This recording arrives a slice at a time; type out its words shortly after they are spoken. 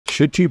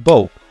Should you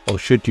bulk or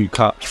should you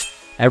cut?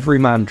 Every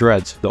man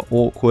dreads the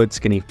awkward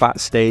skinny fat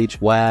stage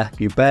where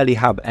you barely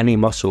have any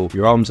muscle,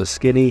 your arms are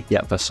skinny,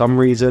 yet for some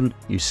reason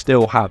you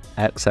still have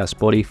excess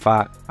body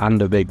fat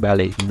and a big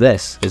belly.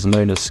 This is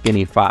known as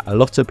skinny fat. A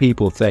lot of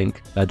people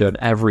think they're doing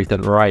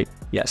everything right,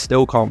 yet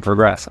still can't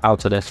progress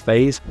out of this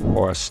phase,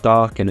 or are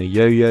stuck in a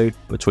yo-yo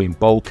between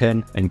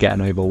bulking and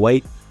getting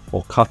overweight,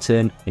 or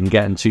cutting and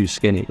getting too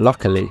skinny.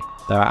 Luckily,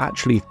 there are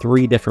actually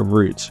 3 different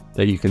routes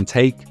that you can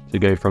take to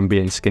go from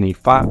being skinny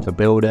fat to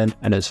building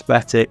an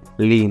aesthetic,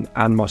 lean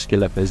and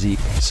muscular physique.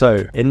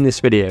 So in this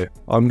video,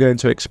 I'm going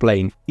to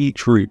explain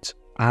each route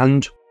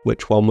and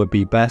which one would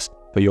be best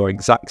for your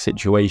exact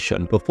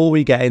situation. Before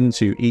we get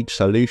into each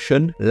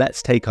solution,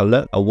 let's take a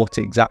look at what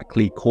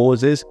exactly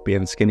causes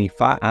being skinny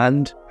fat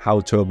and how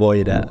to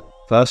avoid it.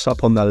 First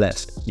up on the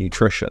list,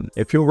 nutrition.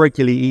 If you're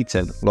regularly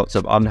eating lots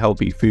of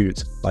unhealthy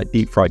foods like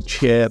deep fried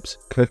chips,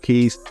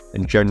 cookies,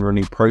 and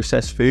generally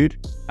processed food,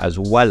 as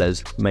well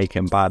as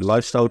making bad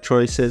lifestyle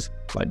choices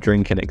like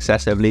drinking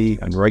excessively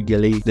and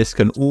regularly, this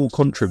can all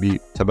contribute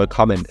to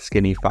becoming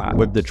skinny fat.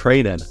 With the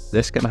training,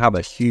 this can have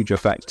a huge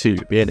effect too.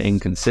 Being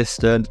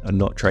inconsistent and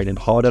not training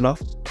hard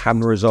enough can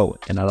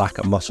result in a lack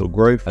of muscle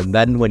growth, and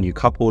then when you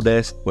couple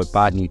this with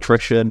bad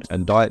nutrition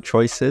and diet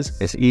choices,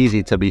 it's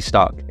easy to be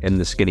stuck in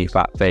the skinny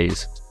fat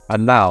phase.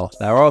 And now,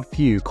 there are a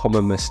few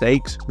common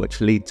mistakes which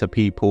lead to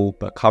people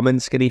becoming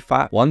skinny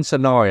fat. One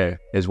scenario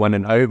is when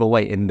an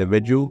overweight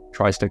individual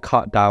tries to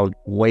cut down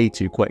way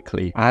too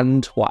quickly.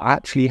 And what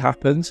actually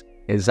happens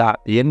is that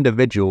the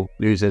individual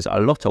loses a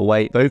lot of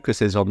weight,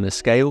 focuses on the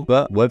scale,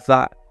 but with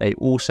that, they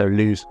also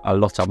lose a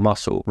lot of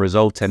muscle,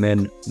 resulting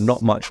in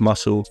not much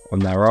muscle on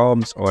their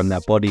arms or on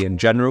their body in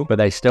general, but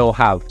they still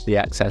have the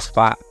excess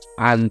fat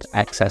and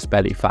excess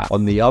belly fat.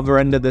 On the other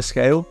end of the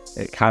scale,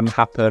 it can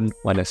happen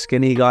when a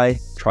skinny guy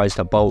tries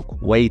to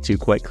bulk way too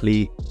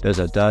quickly, does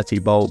a dirty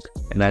bulk,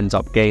 and ends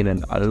up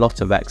gaining a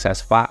lot of excess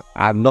fat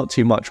and not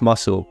too much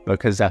muscle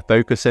because they're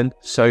focusing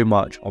so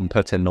much on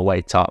putting the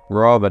weight up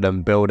rather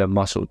than building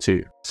muscle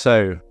too.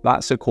 So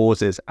that's the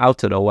causes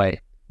out of the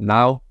way.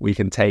 Now we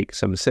can take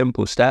some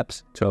simple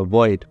steps to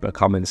avoid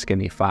becoming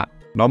skinny fat.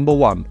 Number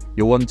 1,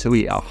 you'll want to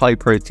eat a high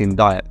protein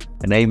diet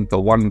and aim for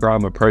 1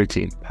 gram of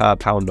protein per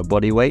pound of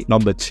body weight.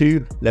 Number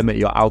 2, limit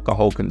your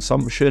alcohol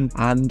consumption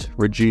and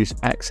reduce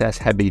excess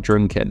heavy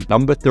drinking.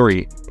 Number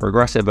 3,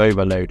 progressive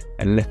overload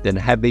and lifting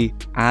heavy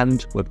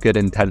and with good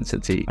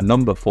intensity. And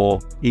number 4,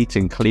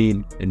 eating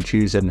clean and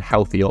choosing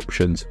healthy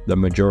options the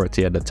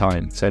majority of the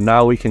time. So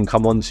now we can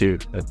come on to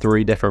the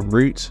 3 different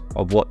routes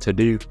of what to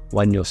do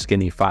when you're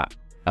skinny fat.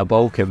 A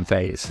bulking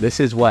phase. This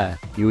is where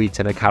you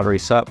eat in a calorie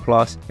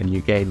surplus and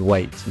you gain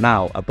weight.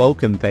 Now, a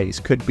bulking phase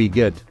could be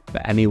good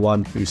for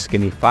anyone who's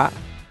skinny fat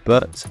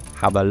but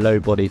have a low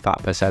body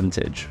fat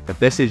percentage. If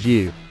this is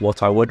you,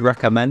 what I would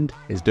recommend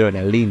is doing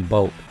a lean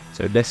bulk.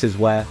 So this is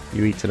where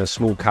you eat in a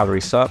small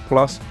calorie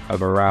surplus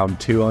of around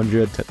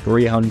 200 to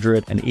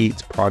 300 and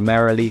eat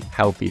primarily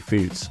healthy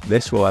foods.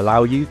 This will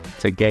allow you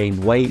to gain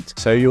weight,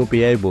 so you'll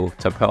be able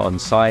to put on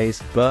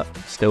size but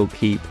still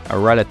keep a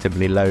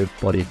relatively low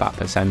body fat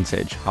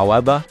percentage.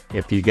 However,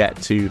 if you get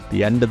to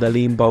the end of the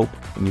lean bulk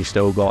and you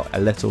still got a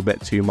little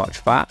bit too much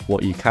fat,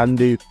 what you can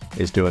do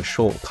is do a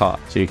shortcut.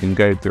 So you can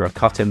go through a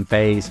cutting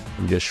phase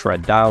and just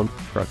shred down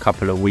for a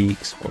couple of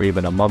weeks or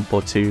even a month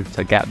or 2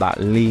 to get that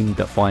lean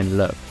defined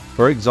look.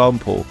 For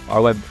example, I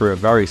went through a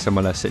very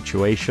similar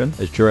situation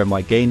as during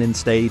my gaining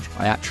stage,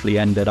 I actually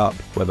ended up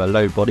with a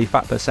low body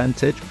fat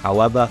percentage.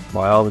 However,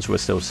 my arms were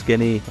still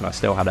skinny and I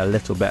still had a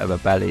little bit of a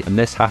belly. And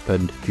this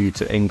happened due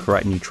to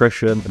incorrect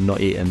nutrition and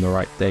not eating the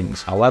right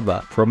things.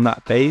 However, from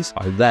that phase,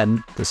 I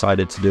then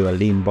decided to do a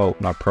lean bulk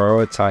and I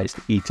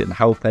prioritized eating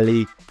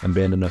healthily and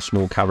being in a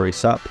small calorie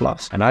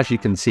surplus. And as you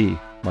can see,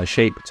 my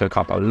shape took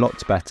up a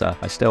lot better.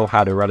 I still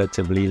had a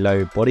relatively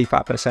low body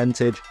fat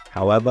percentage.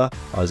 However,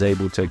 I was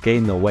able to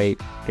gain the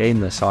weight, gain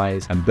the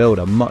size, and build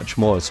a much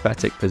more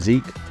aesthetic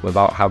physique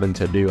without having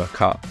to do a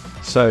cut.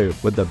 So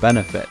with the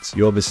benefits,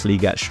 you obviously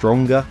get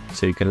stronger,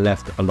 so you can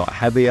lift a lot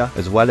heavier.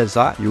 As well as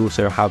that, you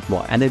also have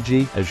more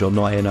energy as you're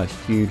not in a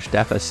huge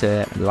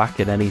deficit and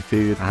lacking any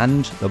food.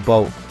 And the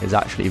bulk is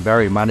actually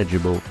very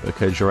manageable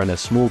because you're in a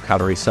small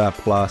calorie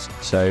surplus,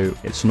 so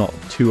it's not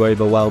too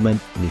overwhelming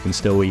and you can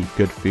still eat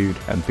good food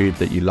and food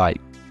that you like.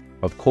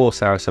 Of course,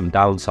 there are some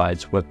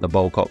downsides with the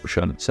bulk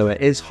option, so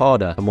it is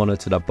harder to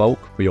monitor the bulk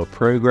for your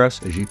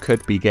progress as you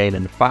could be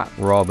gaining fat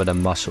rather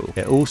than muscle.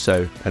 It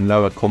also can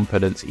lower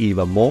confidence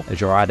even more as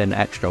you're adding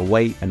extra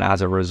weight and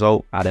as a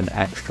result adding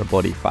extra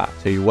body fat,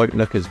 so you won't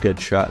look as good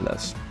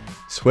shirtless.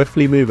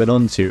 Swiftly moving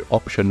on to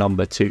option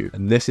number 2,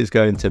 and this is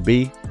going to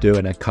be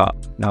doing a cut.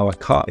 Now a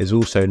cut is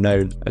also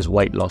known as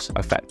weight loss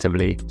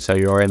effectively, so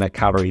you're in a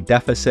calorie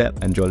deficit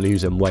and you're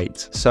losing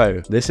weight.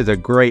 So this is a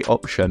great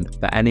option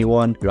for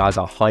anyone who has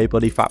a high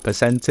body fat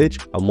percentage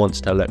and wants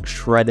to look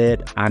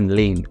shredded and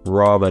lean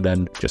rather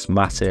than just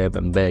massive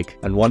and big.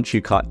 And once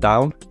you cut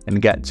down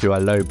and get to a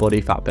low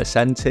body fat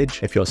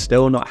percentage, if you're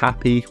still not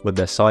happy with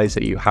the size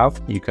that you have,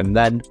 you can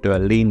then do a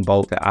lean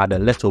bulk to add a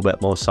little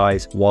bit more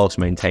size whilst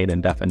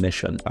maintaining definition.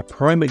 recomposition. A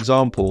prime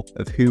example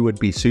of who would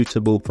be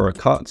suitable for a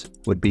cut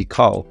would be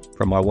Carl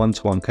from my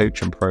one-to-one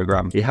coaching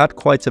program. He had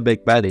quite a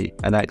big belly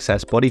and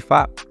excess body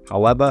fat,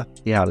 however,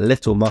 he had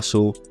little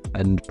muscle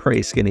and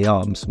pretty skinny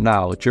arms.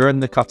 Now, during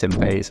the cutting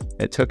phase,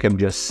 it took him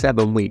just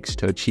 7 weeks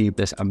to achieve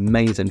this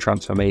amazing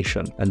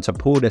transformation. And to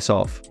pull this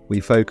off, we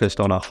focused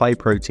on a high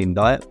protein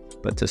diet,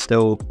 but to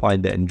still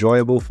find it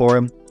enjoyable for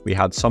him, we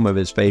had some of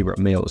his favorite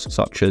meals,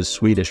 such as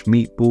Swedish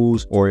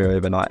meatballs, Oreo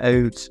overnight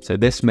oats, so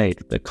this made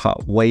the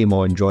cut way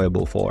more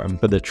enjoyable for him.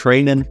 For the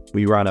training,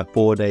 we ran a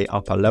 4-day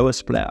upper-lower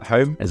split at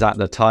home, as at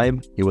the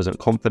time, he wasn't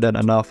confident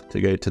enough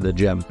to go to the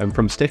gym. And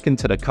from sticking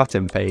to the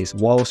cutting phase,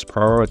 whilst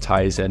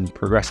prioritizing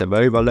progressive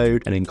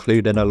overload and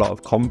including a lot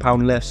of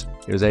compound lifts,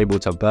 he was able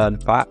to burn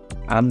fat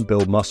and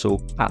build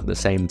muscle at the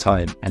same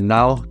time. And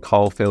now,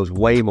 Carl feels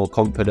way more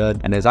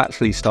confident and has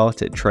actually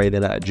started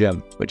training at a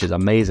gym, which is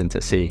amazing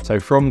to see. So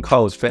from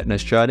Carl's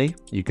fitness journey,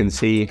 you can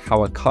see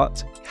how a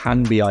cut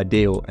can be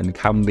ideal and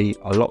can be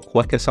a lot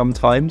quicker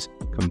sometimes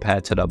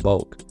compared to the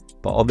bulk.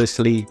 But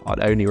obviously,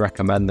 I'd only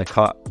recommend the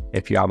cut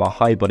if you have a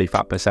high body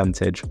fat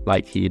percentage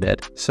like he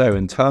did. So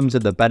in terms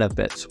of the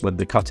benefits with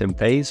the cutting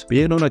phase,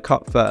 being on a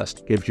cut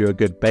first gives you a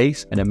good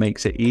base and it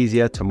makes it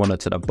easier to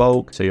monitor the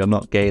bulk so you're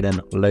not gaining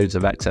loads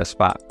of excess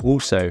fat.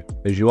 Also,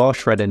 as you are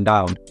shredding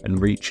down and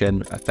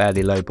reaching a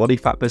fairly low body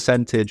fat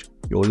percentage,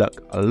 you'll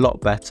look a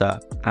lot better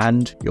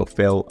and you'll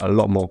feel a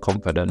lot more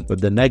confident.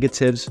 With the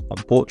negatives,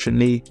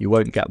 unfortunately, you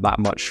won't get that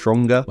much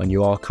stronger when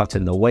you are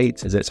cutting the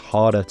weight, as it's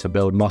harder to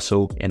build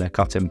muscle in a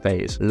cutting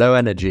phase. Low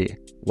energy.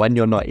 When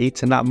you're not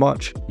eating that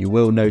much, you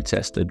will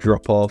notice the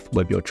drop off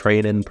with your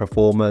training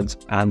performance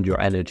and your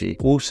energy.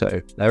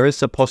 Also, there is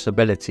the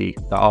possibility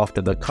that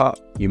after the cut,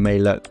 you may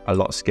look a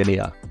lot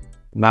skinnier.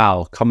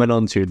 Now, coming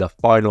on to the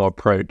final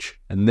approach,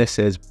 and this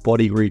is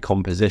body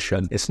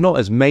recomposition. It's not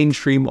as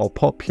mainstream or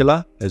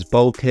popular as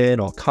bulking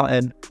or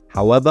cutting,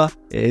 however,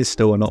 it is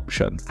still an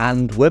option.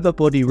 And with a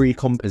body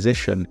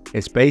recomposition,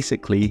 it's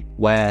basically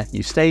where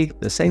you stay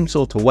the same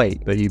sort of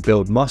weight, but you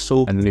build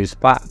muscle and lose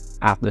fat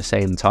at the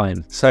same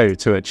time. So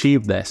to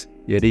achieve this,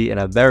 you'd eat in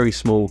a very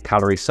small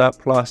calorie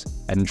surplus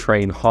and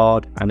train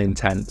hard and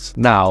intense.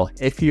 Now,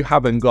 if you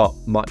haven't got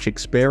much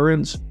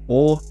experience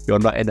or you're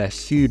not in a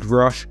huge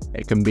rush,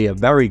 it can be a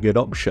very good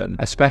option,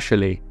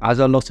 especially as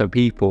a lot of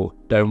people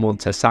don't want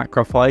to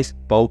sacrifice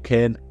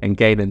bulking and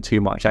gaining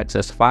too much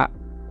excess fat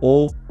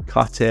or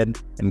cutting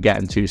and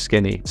getting too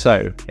skinny.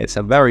 So it's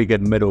a very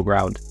good middle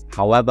ground.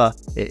 However,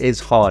 it is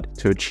hard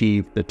to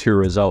achieve the two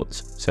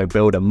results, so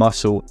building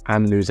muscle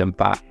and losing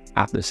fat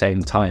at the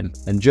same time.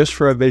 And just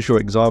for a visual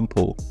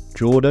example,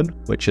 Jordan,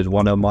 which is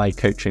one of my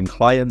coaching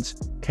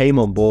clients, came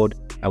on board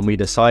and we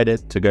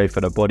decided to go for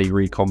the body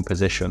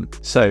recomposition.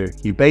 So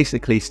he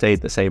basically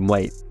stayed the same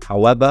weight.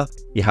 However,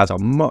 he has a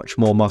much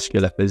more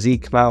muscular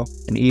physique now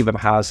and even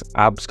has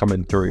abs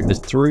coming through. As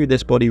through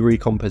this body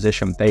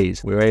recomposition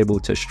phase, we were able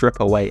to strip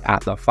away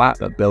at the fat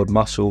but build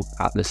muscle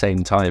at the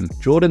same time.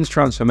 Jordan's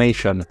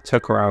transformation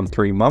took around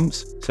 3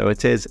 months, so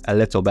it is a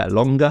little bit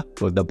longer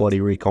with the body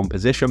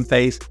recomposition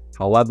phase.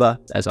 However,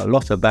 there's a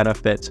lot of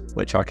benefits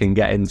which I can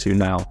get into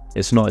now.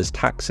 It's not as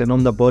taxing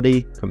on the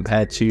body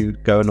compared to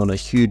going on a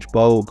huge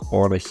bulk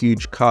or on a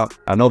huge cut.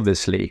 And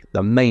obviously,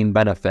 the main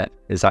benefit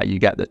is that you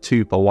get the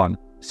 2-for-1.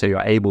 So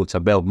you're able to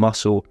build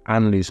muscle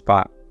and lose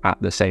fat at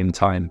the same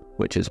time,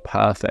 which is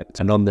perfect.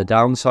 And on the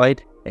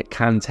downside, it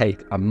can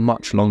take a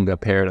much longer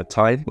period of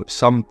time, with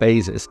some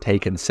phases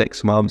taking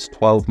 6 months,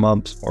 12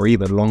 months, or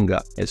even longer.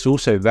 It's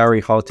also very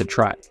hard to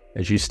track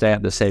as you stay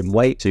at the same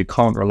weight, so you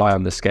can't rely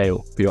on the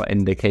scale for your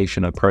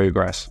indication of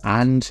progress.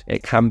 And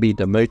it can be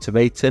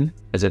demotivating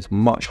as it's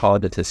much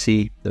harder to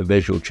see the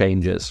visual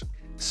changes.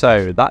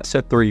 So that's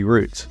the 3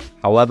 routes.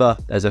 However,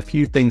 there's a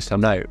few things to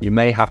note. You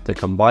may have to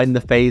combine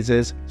the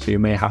phases, so you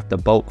may have to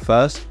bulk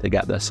first to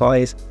get the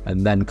size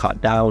and then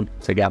cut down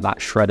to get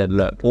that shredded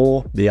look,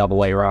 or the other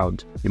way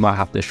around. You might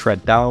have to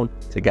shred down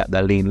to get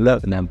the lean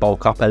look and then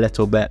bulk up a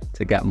little bit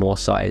to get more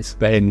size.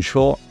 But in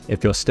short,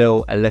 if you're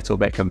still a little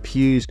bit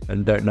confused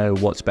and don't know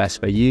what's best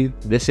for you,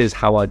 this is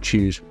how I'd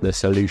choose the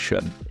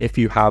solution. If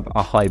you have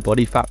a high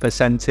body fat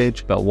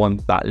percentage but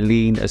want that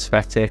lean,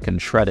 aesthetic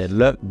and shredded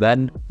look,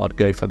 then I'd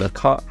go for the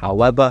cut.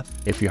 However,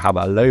 if you have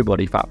a low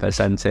body fat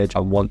percentage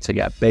and want to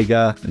get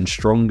bigger and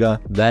stronger,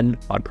 then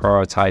I'd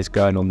prioritize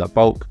going on the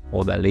bulk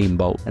or the lean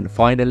bulk. And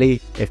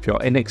finally, if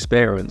you're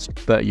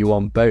inexperienced but you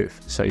want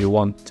both, so you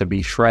want to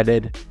be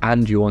shredded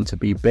and you want to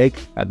be big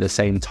at the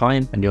same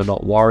time, and you're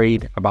not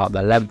worried about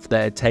the length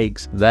that it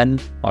takes, then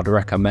I'd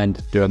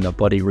recommend doing the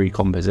body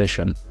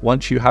recomposition.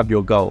 Once you have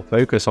your goal,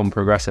 focus on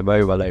progressive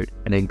overload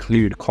and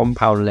include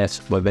compound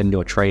lifts within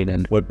your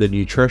training. With the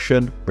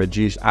nutrition,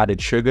 reduce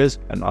added sugars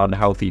and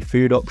unhealthy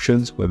food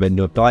options within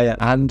your diet,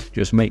 and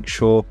just make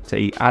sure to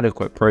eat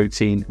adequate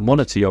protein,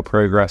 monitor your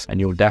progress, and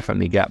you'll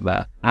definitely get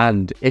there.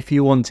 And if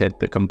you wanted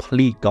the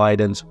complete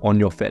guidance on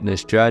your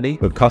fitness journey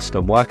with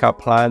custom workout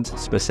plans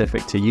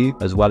specific to you,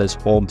 as well as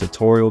form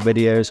tutorial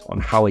videos on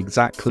how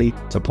exactly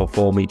to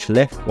perform each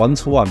lift,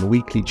 one-to-one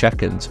weekly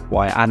check-ins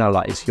where I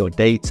analyze your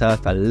data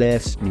for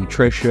lifts,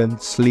 nutrition,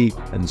 sleep,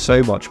 and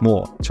so much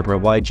more to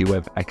provide you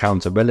with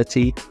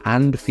accountability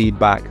and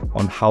feedback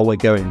on how we're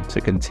going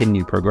to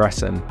continue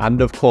progressing.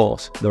 And of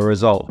course, the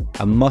result,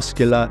 a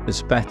muscular,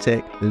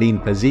 aesthetic,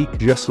 lean physique,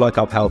 just like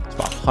I've helped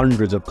for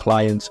hundreds of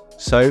clients.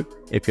 So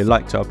if you'd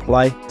like to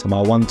apply to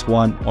my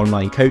one-to-one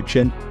online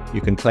coaching,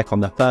 you can click on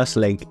the first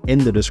link in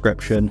the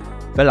description,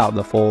 fill out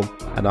the form,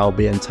 and I'll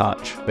be in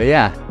touch. But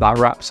yeah, that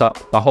wraps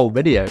up the whole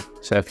video.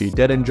 So if you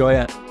did enjoy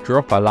it,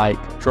 drop a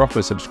like, drop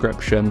a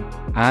subscription,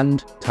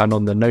 and turn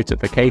on the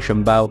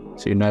notification bell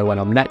so you know when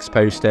I'm next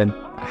posting.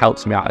 It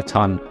helps me out a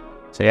ton.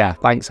 So yeah,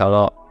 thanks a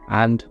lot,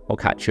 and I'll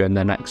catch you in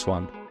the next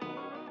one.